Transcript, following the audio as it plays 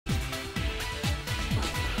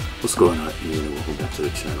What's going on, Guile? Welcome back to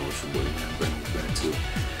the channel. It's your boy, man. Bringing us back to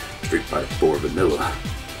Street Fighter 4 Vanilla.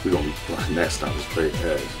 We're gonna be playing next time. Let's play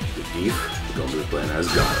as the Guile. We're gonna be playing as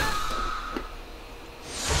Guile.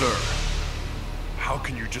 Sir, how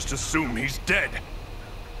can you just assume he's dead?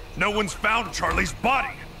 No one's found Charlie's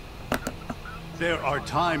body. There are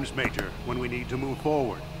times, Major, when we need to move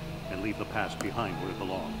forward and leave the past behind where it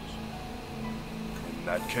belongs. In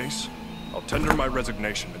that case, I'll tender my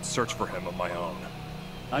resignation and search for him on my own.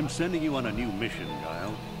 I'm sending you on a new mission,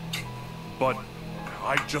 Guile. But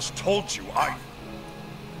I just told you,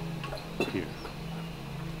 Here.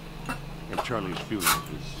 At Charlie's funeral,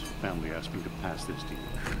 his family asked me to pass this to you.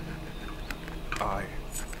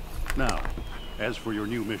 Now, as for your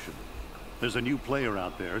new mission, there's a new player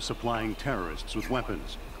out there supplying terrorists with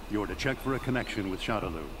weapons. You're to check for a connection with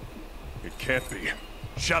Shadaloo. It can't be.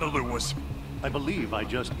 Shadaloo was... I believe I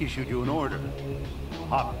just issued you an order.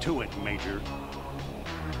 Hop to it, Major.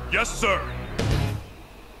 Yes, sir!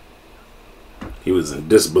 He was in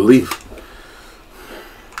disbelief.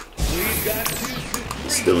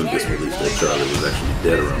 Still in disbelief that Charlie was actually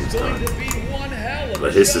dead around this time.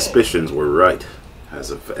 But his suspicions were right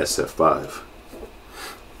as of SF5.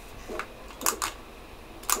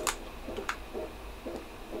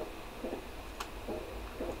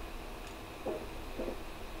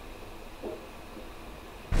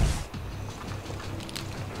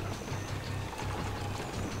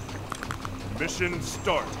 Mission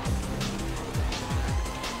start.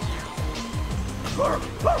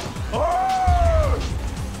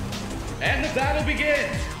 And the battle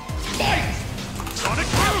begins! Fight! Sonic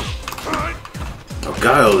Boom! Now,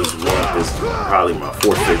 Guile is probably my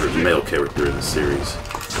fourth favorite male character in the series.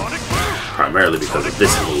 Sonic Boom! Primarily because of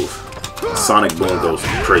this move. Sonic Boom goes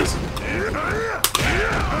crazy. I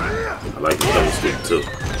like the double stick too.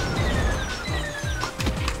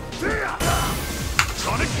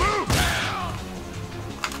 Sonic Boom!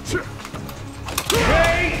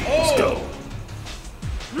 Let's go.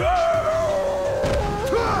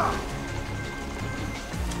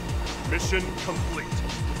 Mission complete.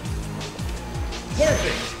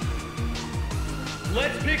 Perfect!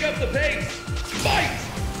 Let's pick up the pace! Fight!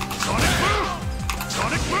 Sonic Boom!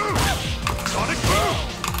 Sonic Boom! Sonic Boom!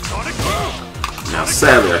 Sonic Boom! Now,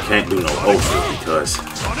 sadly, I can't do no Ultra because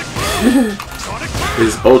Sonic Boom! Sonic Boom!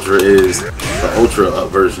 his Ultra is the Ultra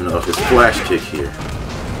up version of his Flash Kick here.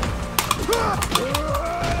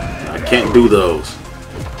 I can't do those.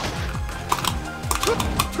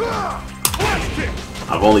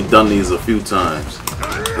 I've only done these a few times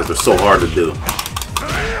because they're so hard to do.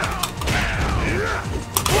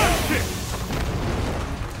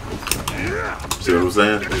 See what I'm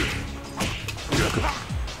saying?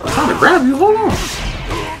 I'm trying to grab you. Hold on.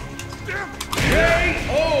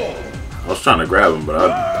 I was trying to grab him, but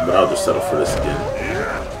I'll just settle for this again.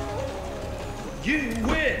 You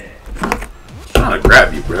win! I'm trying to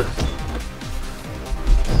grab you, bro.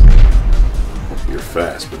 You're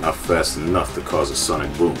fast, but not fast enough to cause a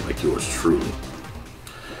sonic boom like yours truly.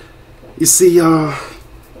 You see,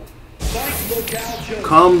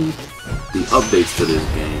 come the updates to this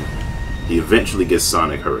game, he eventually gets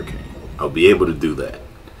Sonic Hurricane. I'll be able to do that.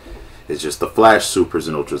 It's just the Flash Supers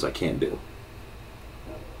and Ultras I can't do.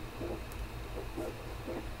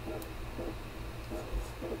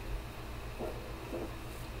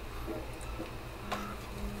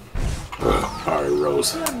 Alright,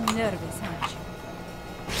 Rose.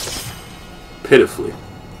 Pitifully.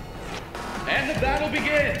 And the battle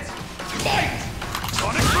begins! Fight!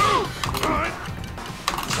 Sonic Boom!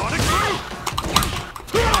 Sonic Boom!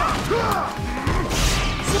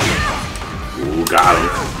 Ooh, got him.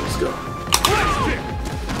 Let's go.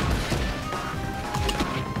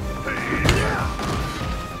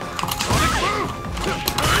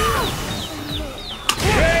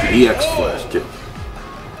 EX Flash Kick.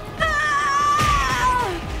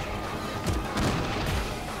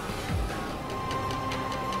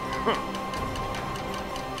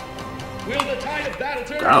 Will the tide of battle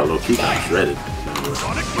turn? Guile low-key got shredded.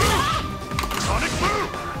 Sonic Boom! Sonic Boom!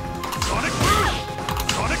 Sonic Boom!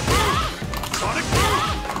 Sonic Boom! Sonic Boom!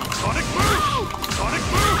 Sonic Boom! Sonic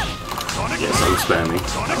Boom! Sonic Boom! Yes, I'm spamming.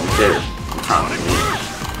 I don't care. I'm trying to win.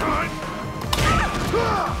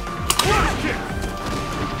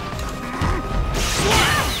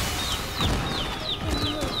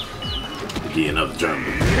 Get another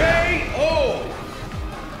German. K.O.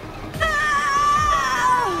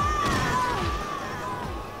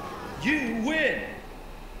 You win!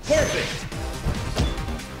 Perfect!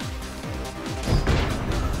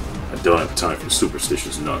 I don't have time for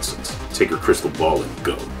superstitious nonsense. Take your crystal ball and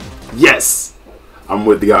go. Yes! I'm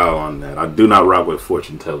with Guile on that. I do not rock with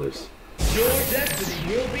fortune tellers. Your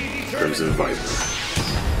destiny will be Crimson Viper.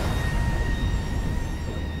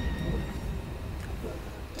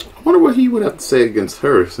 I wonder what he would have to say against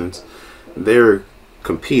her, since they're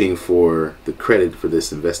competing for the credit for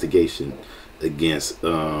this investigation against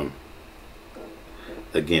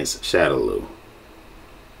Shadowloo.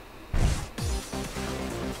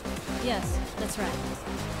 Yes, that's right.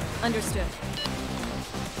 Understood.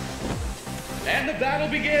 And the battle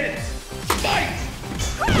begins. Fight!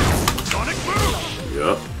 Sonic boom!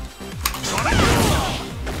 Yup. Sonic boom!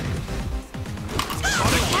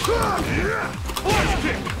 Sonic boom! Yeah! Flash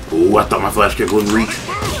kick! Ooh, I thought my flash kick wouldn't reach.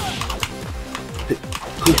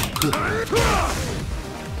 Flash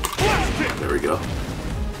kick! There we go.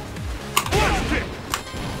 Flash kick!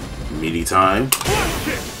 Meaty time. Flash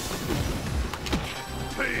kick!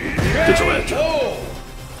 Get your ass jumped. Oh!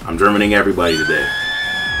 I'm Germaning everybody today.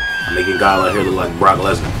 I'm making Guile out here look like Brock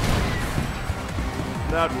Lesnar.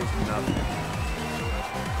 That was nothing.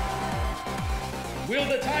 Will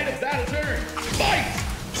the tide of battle turn? Fight!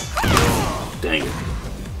 Dang it.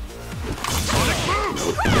 Sonic boom!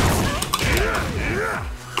 Nope. Yeah!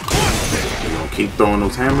 You gonna keep throwing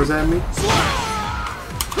those hammers at me?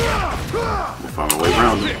 I'll find my way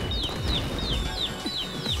around them.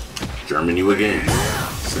 German you again.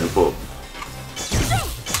 Simple.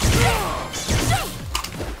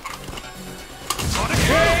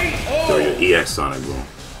 Throw your EX Sonic Boom.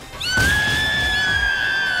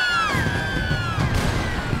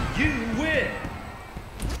 You win!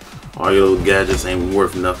 All your little gadgets ain't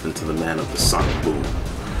worth nothing to the man of the Sonic Boom.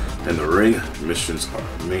 In the ring, missions are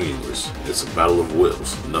meaningless. It's a battle of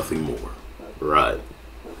wills, nothing more. Right.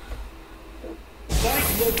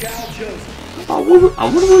 Fight locale chosen. I wonder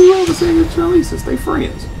what you ever say to Charlie since they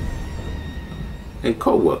friends and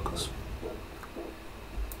co-workers.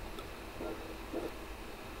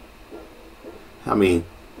 I mean,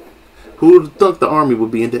 who would have thought the army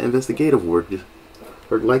would be into investigative work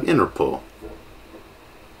like Interpol?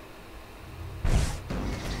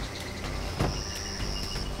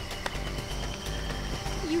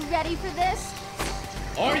 You ready for this?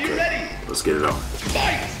 Are you ready? Let's get it on.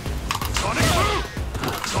 Fight! Sonic boom!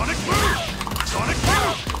 Sonic boom! Sonic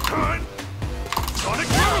boom! Time! Sonic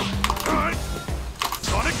boom! Time!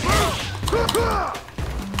 Sonic boom!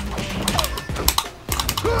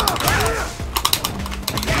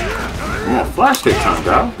 Come on, flash kick time,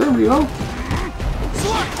 Guile. There we go.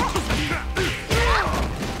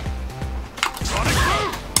 Sonic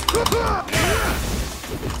boom!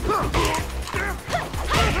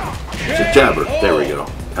 It's a jabber. There we go.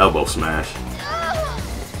 Elbow smash.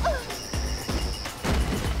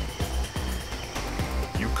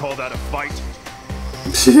 You call that a fight?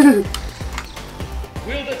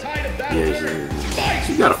 Will the tide of battle Yeah, turn? yeah. Fight!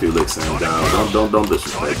 She got a few licks in him, Guile. Don't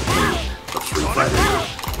disrespect the king of Street Fighter.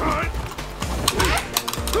 Time!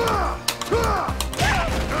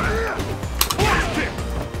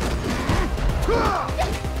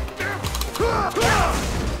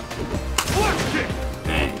 Flash kick!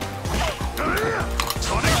 Dang.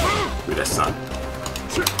 Sonic boom! Give me that Sonic.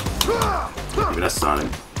 Give me that Sonic.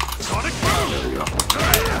 Sonic boom! There we go.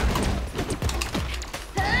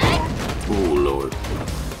 Oh Lord.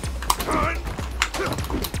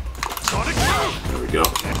 Sonic boom! There we go.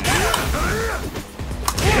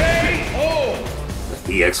 KO!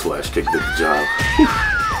 The EX flash kick did the job.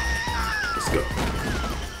 Let's go.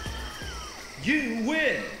 You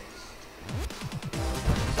win!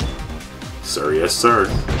 Sir, yes, sir.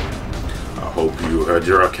 I hope you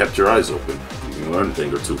kept your eyes open. You can learn a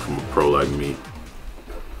thing or two from a pro like me.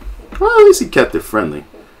 Well, at least he kept it friendly.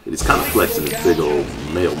 He's kind of flexing his big old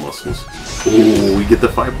male muscles. Ooh, we get to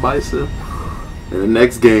fight Bison in the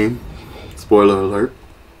next game. Spoiler alert.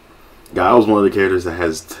 Guile's one of the characters that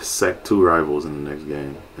has 2 rivals in the next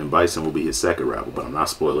game. And Bison will be his second rival, but I'm not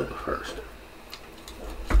spoiling the first.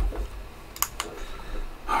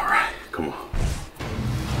 Alright, come on.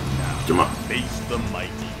 Come on. Face the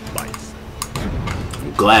mighty Bison.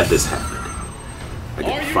 I'm glad this happened. I Are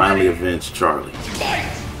can you finally ready? avenge Charlie. Fight!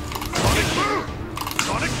 Sonic boom!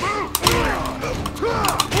 Sonic boom!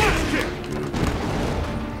 Flash kick!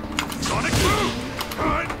 Sonic boom!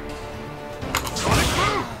 Time! Sonic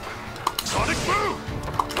boom! Sonic boom!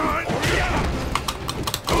 Time!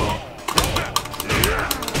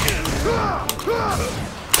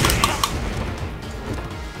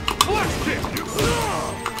 Flash kick!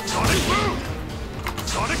 Sonic boom!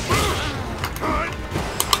 Sonic boom! Time!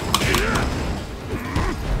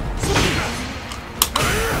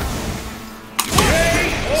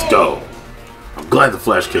 Let's go. I'm glad the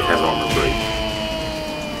flash kick has armor break.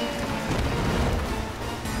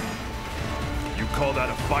 You call that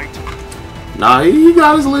a fight? Nah, he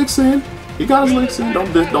got his licks in. He got his links in.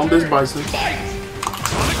 Don't diss Bison.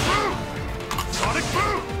 Sonic boom! Sonic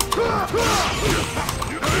boom! Sonic boom!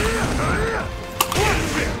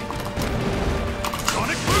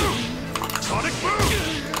 Sonic boom! Sonic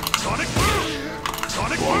boom!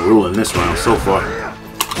 Sonic Well, I'm boom! ruling this round so far.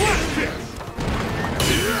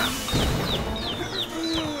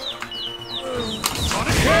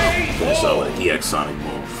 Finish out with an EX Sonic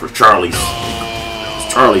move for Charlie.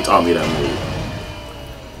 Charlie taught me that move.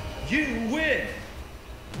 You win.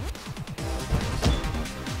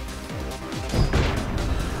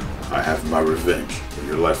 I have my revenge, and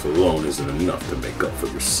your life alone isn't enough to make up for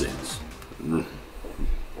your sins.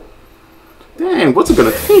 Dang, what's it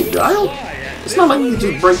gonna take, Guile? It's not like you can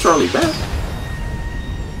just bring Charlie back.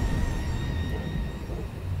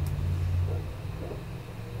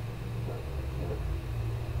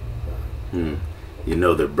 You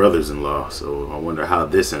know they're brothers-in-law, so I wonder how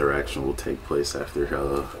this interaction will take place after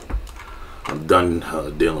I'm done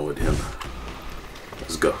dealing with him.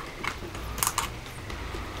 Let's go.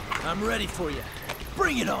 I'm ready for you.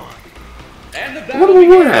 Bring it on. And the What battle do we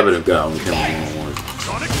begins. have with Guile and him one-on-one?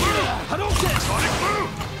 Sonic boom! Sonic boom!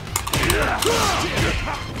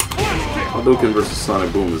 Hadouken versus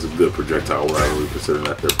Sonic Boom is a good projectile rivalry, considering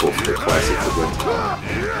that they're both the classic projectile.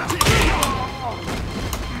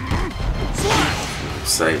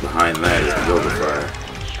 Say behind that is the Yoga Fire.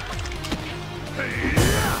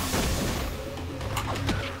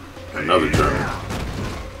 Another German.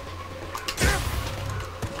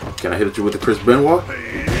 Can I hit you with the Chris Benoit?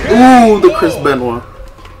 Ooh, the Chris Benoit.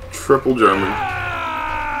 Triple German.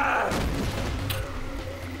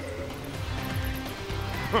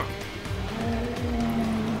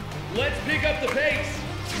 Let's pick up the pace.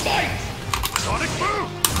 Fight! Sonic boom!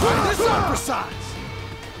 This one precise.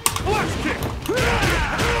 Flash kick!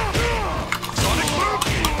 Sonic boom!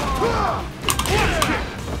 Flash kick!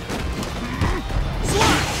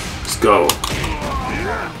 Let's go.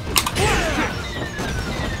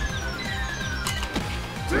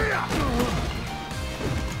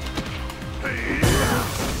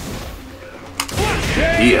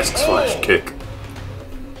 EX Flash kick.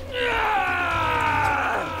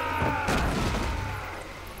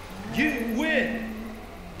 You win.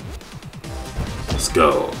 Let's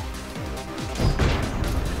go.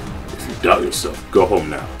 If you doubt yourself, go home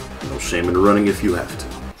now. No shame in running if you have to.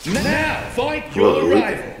 Now fight your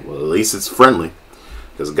rival. Well, at least it's friendly.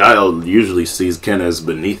 Because Guile usually sees Ken as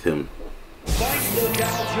beneath him. Fight for the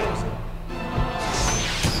Gal chosen.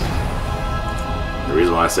 The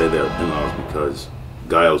reason why I say they're in-laws is because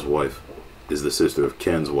Guile's wife is the sister of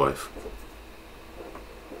Ken's wife.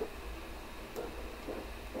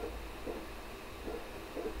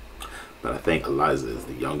 But I think Eliza is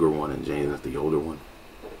the younger one and Jane is the older one.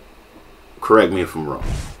 Correct me if I'm wrong.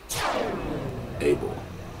 Abel.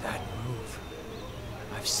 That move.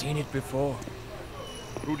 I've seen it before.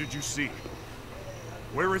 Who did you see?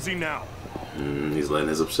 Where is he now? He's letting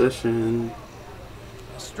his obsession.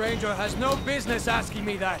 A stranger has no business asking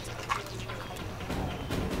me that.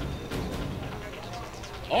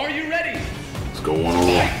 Are you ready? Let's go one-on-one.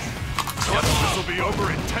 Yes, this will be over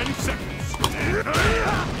in 10 seconds.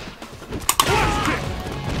 Flash kick!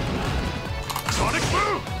 Sonic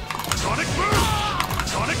boom! Sonic boom!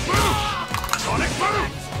 Sonic boom! Sonic boom!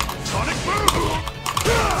 Sonic boom!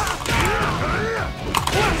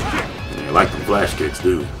 Flash kick! You like the flash kicks,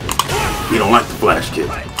 dude. You don't like the flash kick.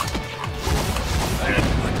 Like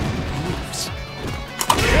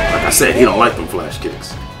I said, he don't like them flash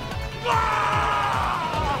kicks.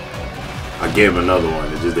 I gave him another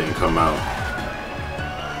one, it just didn't come out.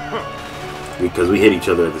 Because we hit each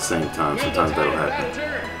other at the same time. Sometimes that'll happen.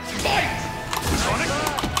 Fight! Sonic!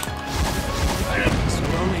 This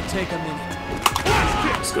will only take a minute.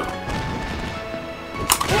 Let's go.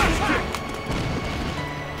 Flash kick!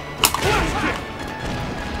 Flash kick!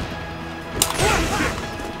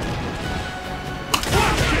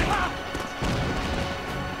 Flash kick!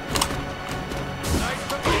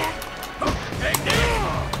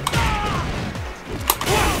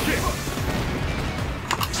 Flash kick! Flash kick!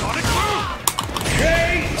 Sonic boom!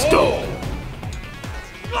 Let's go.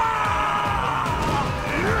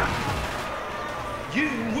 You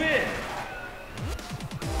win.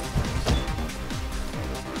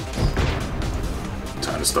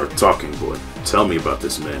 Time to start talking, boy. Tell me about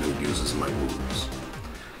this man who uses my moves.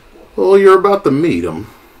 Well, you're about to meet him.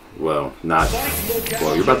 Well, not.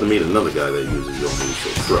 Well, you're about to meet another guy that uses your moves, so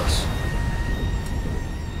trust.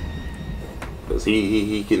 Because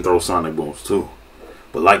he can throw sonic booms too.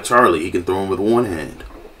 But like Charlie, he can throw them with one hand.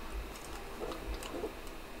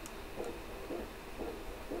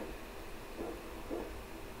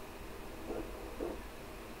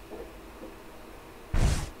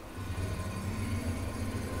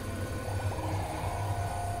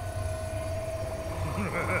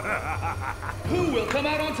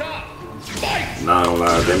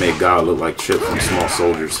 lie, they made Guile look like Chip from Small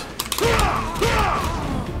Soldiers.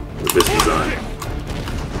 With this design.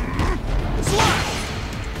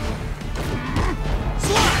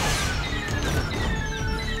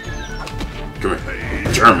 Come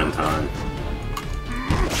here. German time.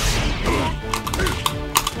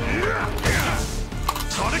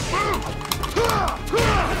 Sonic boom!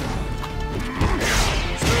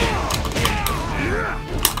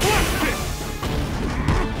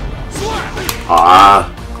 Ah.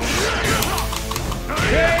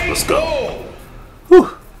 Let's go. Whew.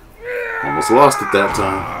 Almost lost it that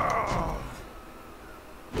time.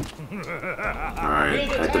 Alright,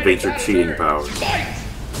 activate your cheating powers. I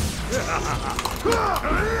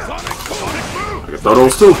can throw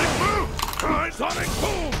those too.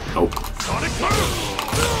 Nope.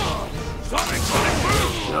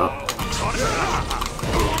 Yep.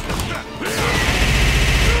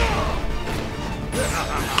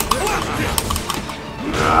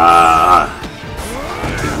 Ah.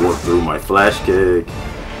 Work through my flash kick.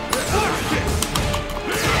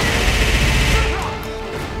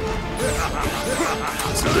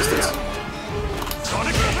 Some distance.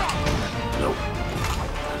 Nope.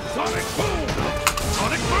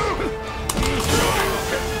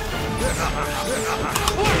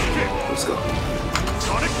 Let's go.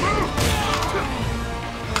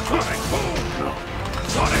 No.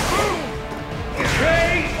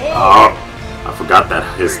 Oh, I forgot that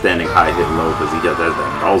his standing high hit low because he got that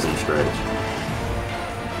awesome stretch.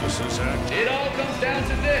 It all comes down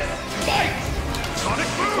to this. Fight! Sonic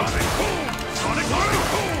boom! Sonic boom! Sonic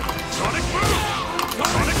boom! Sonic boom!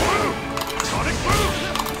 Sonic boom! Sonic boom!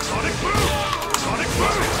 Sonic boom! Sonic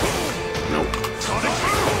boom! Nope. Sonic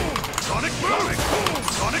boom! Sonic boom!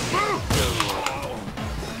 Sonic boom!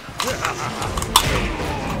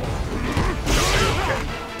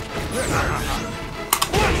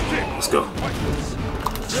 Let's go.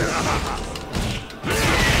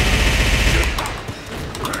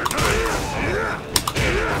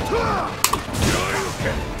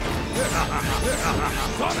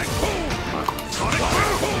 Sonic boom! Sonic boom!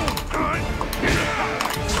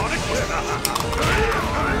 Sonic boom!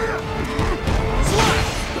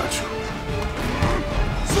 Gotcha.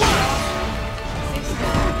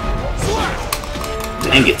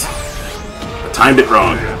 Dang it. I timed it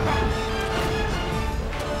wrong.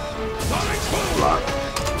 Block.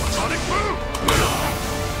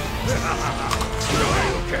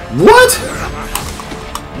 What?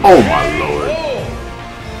 Oh my lord.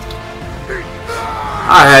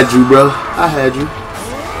 I had you, bro. I had you.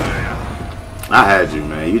 I had you,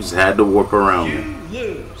 man. You just had to warp around me.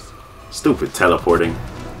 Lose. Stupid teleporting.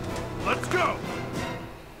 Let's go!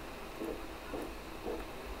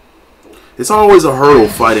 It's always a hurdle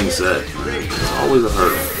fighting set. It's always a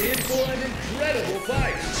hurdle. In for an incredible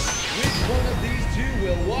fight. Which one of these two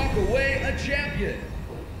will walk away a champion?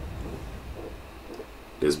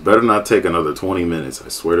 This better not take another 20 minutes. I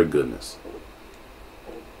swear to goodness.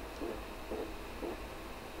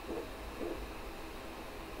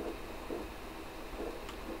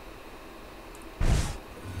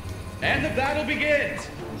 And the battle begins.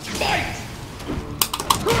 Fight!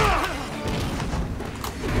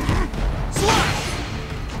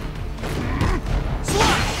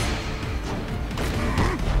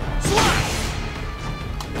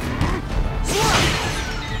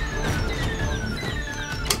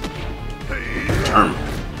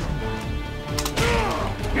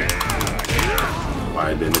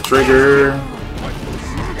 Wide in the trigger.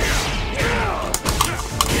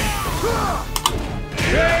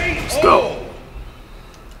 Let's go.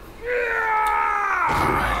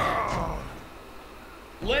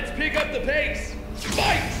 Let's pick up the pace.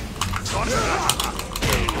 Fight!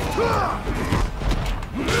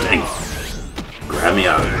 Dang. Grab me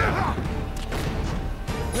out of here.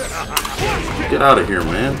 Get out of here,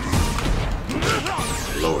 man.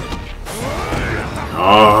 Lord.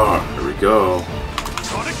 Oh, here we go.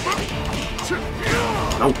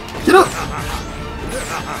 No, get up.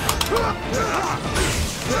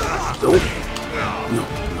 No.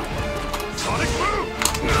 No, no. Sonic boom!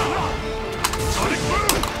 Sonic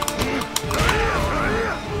boom!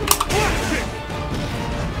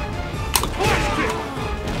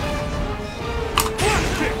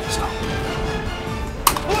 Stop.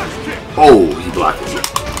 Oh, he blocked it.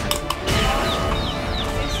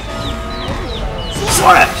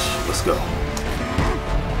 Slash. Let's go.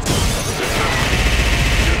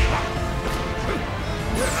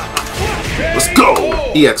 Let's go!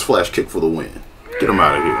 EX flash kick for the win. Get him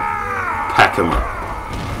out of here. Pack him up.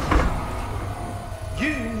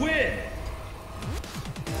 You win.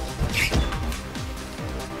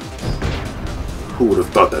 Who would have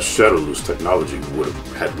thought that Shadowloo's technology would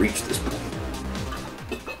have had reached this point?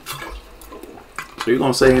 So you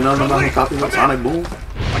gonna say ain't nothing about copying of Sonic Boom?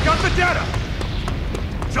 I got the data!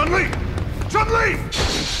 Chun-Li! Chun-Li!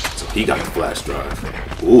 So he got the flash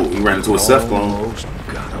drive. Ooh, he ran into a Seth clone. Almost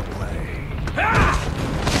got away.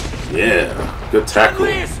 Yeah, good tackle.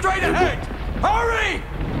 Lee is straight ahead! Hurry!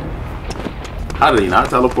 How did he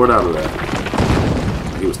not teleport out of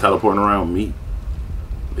that? He was teleporting around me.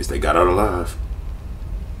 At least they got out alive.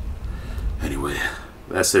 Anyway,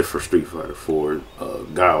 that's it for Street Fighter 4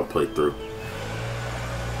 Guile playthrough.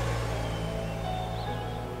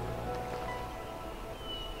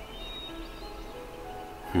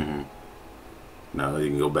 Now you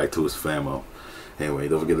can go back to his famo. Anyway,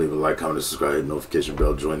 don't forget to leave a like, comment, and subscribe, notification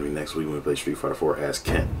bell. Join me next week when we play Street Fighter 4 as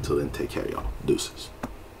Kent. Till then, take care, y'all. Deuces.